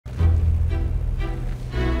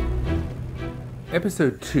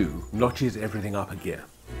Episode 2 notches everything up a gear.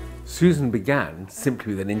 Susan began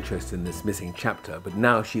simply with an interest in this missing chapter, but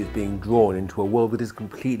now she is being drawn into a world that is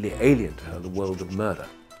completely alien to her, the world of murder.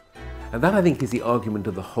 And that, I think, is the argument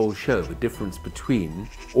of the whole show, the difference between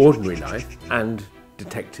ordinary life and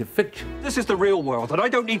detective fiction. This is the real world, and I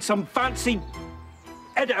don't need some fancy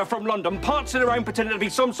editor from London pantsing around pretending to be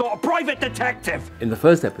some sort of private detective. In the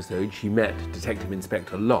first episode, she met Detective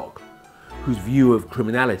Inspector Locke, whose view of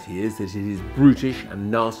criminality is that it is brutish and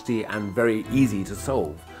nasty and very easy to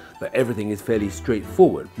solve, that everything is fairly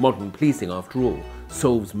straightforward. Modern policing, after all,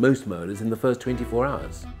 solves most murders in the first 24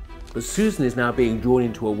 hours. But Susan is now being drawn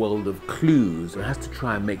into a world of clues and has to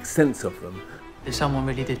try and make sense of them. If someone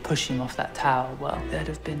really did push him off that tower, well, there'd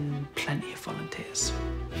have been plenty of volunteers.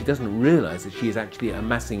 She doesn't realise that she is actually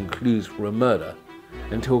amassing clues for a murder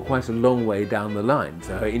until quite a long way down the line.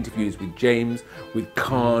 So her interviews with James, with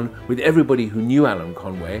Khan, with everybody who knew Alan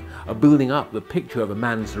Conway are building up the picture of a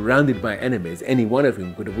man surrounded by enemies, any one of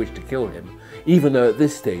whom could have wished to kill him, even though at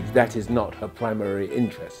this stage that is not her primary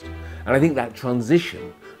interest. And I think that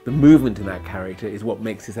transition, the movement in that character, is what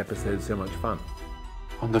makes this episode so much fun.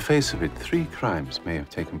 On the face of it, 3 crimes may have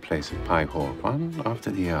taken place at Pie Hall, one after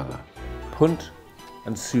the other. Punt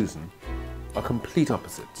and Susan are complete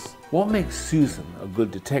opposites. What makes Susan a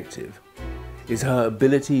good detective is her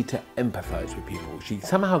ability to empathise with people. She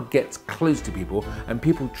somehow gets close to people and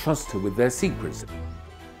people trust her with their secrets.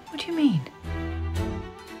 What do you mean?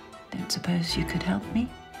 Don't suppose you could help me?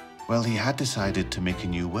 Well, he had decided to make a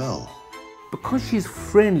new will. Because she's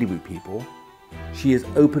friendly with people, she is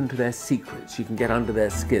open to their secrets. She can get under their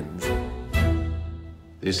skins.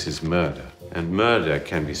 This is murder, and murder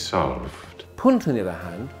can be solved. Punt, on the other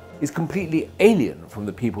hand, is completely alien from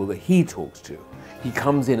the people that he talks to. He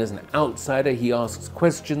comes in as an outsider, he asks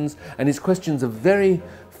questions, and his questions are very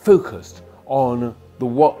focused on the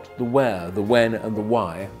what, the where, the when, and the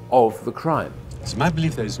why of the crime. It's my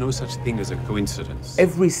belief there is no such thing as a coincidence.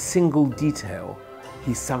 Every single detail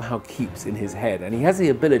he somehow keeps in his head, and he has the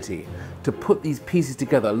ability to put these pieces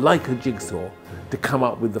together like a jigsaw to come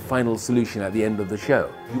up with the final solution at the end of the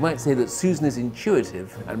show. You might say that Susan is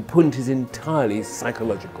intuitive and Punt is entirely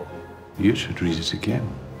psychological. You should read it again.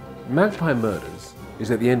 Magpie Murders is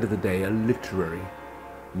at the end of the day a literary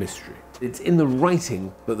mystery. It's in the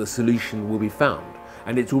writing that the solution will be found,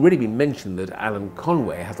 and it's already been mentioned that Alan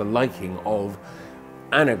Conway has a liking of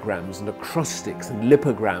anagrams and acrostics and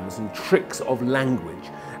lipograms and tricks of language.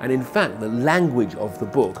 And in fact, the language of the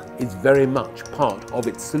book is very much part of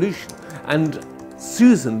its solution. And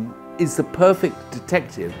Susan is the perfect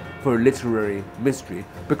detective for a literary mystery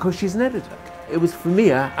because she's an editor. It was, for me,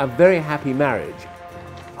 a very happy marriage.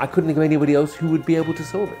 I couldn't think of anybody else who would be able to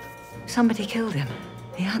solve it. Somebody killed him.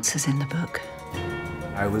 The answer's in the book.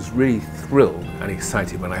 I was really thrilled and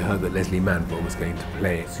excited when I heard that Leslie Manville was going to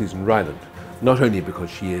play Susan Ryland. Not only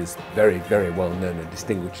because she is very, very well known and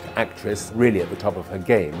distinguished actress, really at the top of her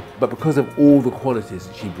game, but because of all the qualities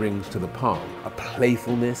that she brings to the part. A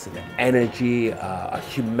playfulness, an energy, a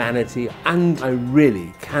humanity, and I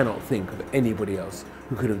really cannot think of anybody else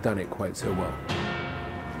who could have done it quite so well.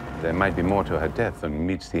 There might be more to her death than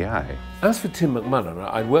meets the eye. As for Tim McMullen,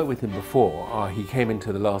 I'd worked with him before. He came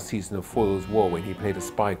into the last season of Foyle's War when he played a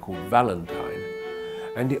spy called Valentine.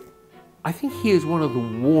 And I think he is one of the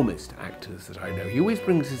warmest actors that I know. He always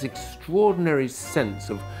brings this extraordinary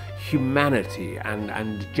sense of humanity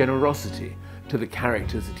and generosity to the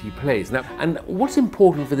characters that he plays. Now, and what's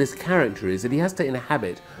important for this character is that he has to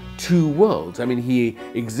inhabit 2 worlds. I mean, he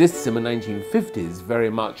exists in the 1950s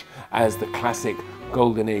very much as the classic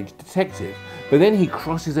Golden Age detective, but then he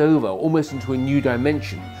crosses over almost into a new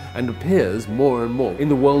dimension and appears more and more in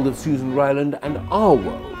the world of Susan Ryland and our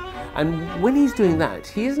world. And when he's doing that,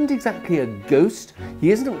 he isn't exactly a ghost, he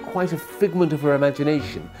isn't quite a figment of her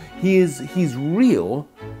imagination. He's real,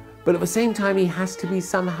 but at the same time he has to be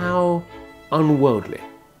somehow unworldly.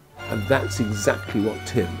 And that's exactly what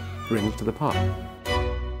Tim brings to the part.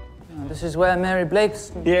 This is where Mary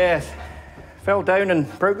Blake's... Yes, fell down and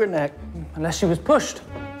broke her neck. Unless she was pushed.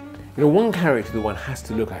 You know, one character that one has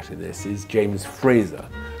to look at in this is James Fraser,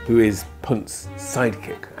 who is Punt's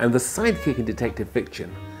sidekick. And the sidekick in detective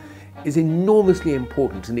fiction is enormously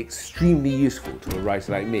important and extremely useful to a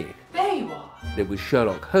writer like me. There you are. It was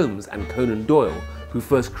Sherlock Holmes and Conan Doyle who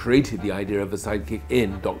first created the idea of the sidekick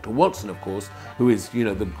in Dr. Watson, of course, who is, you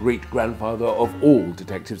know, the great-grandfather of all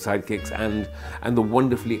detective sidekicks and the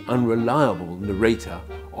wonderfully unreliable narrator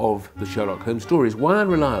of the Sherlock Holmes stories. Why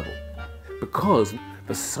unreliable? Because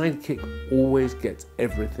the sidekick always gets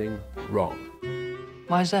everything wrong.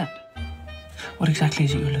 Why is that? What exactly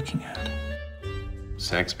is it you're looking at?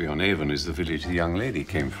 Saxby-on-Avon is the village the young lady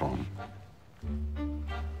came from.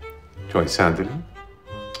 Joy Sandilan?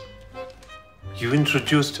 You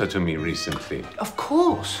introduced her to me recently. Of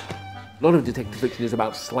course. A lot of detective fiction is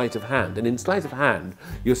about sleight of hand, and in sleight of hand,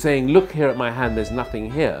 you're saying, look here at my hand, there's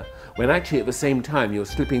nothing here, when actually at the same time you're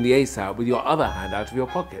slipping the ace out with your other hand out of your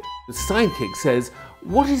pocket. The sidekick says,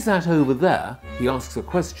 what is that over there? He asks a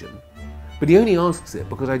question, but he only asks it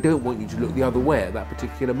because I don't want you to look the other way at that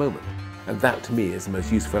particular moment. And that, to me, is the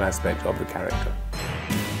most useful aspect of the character.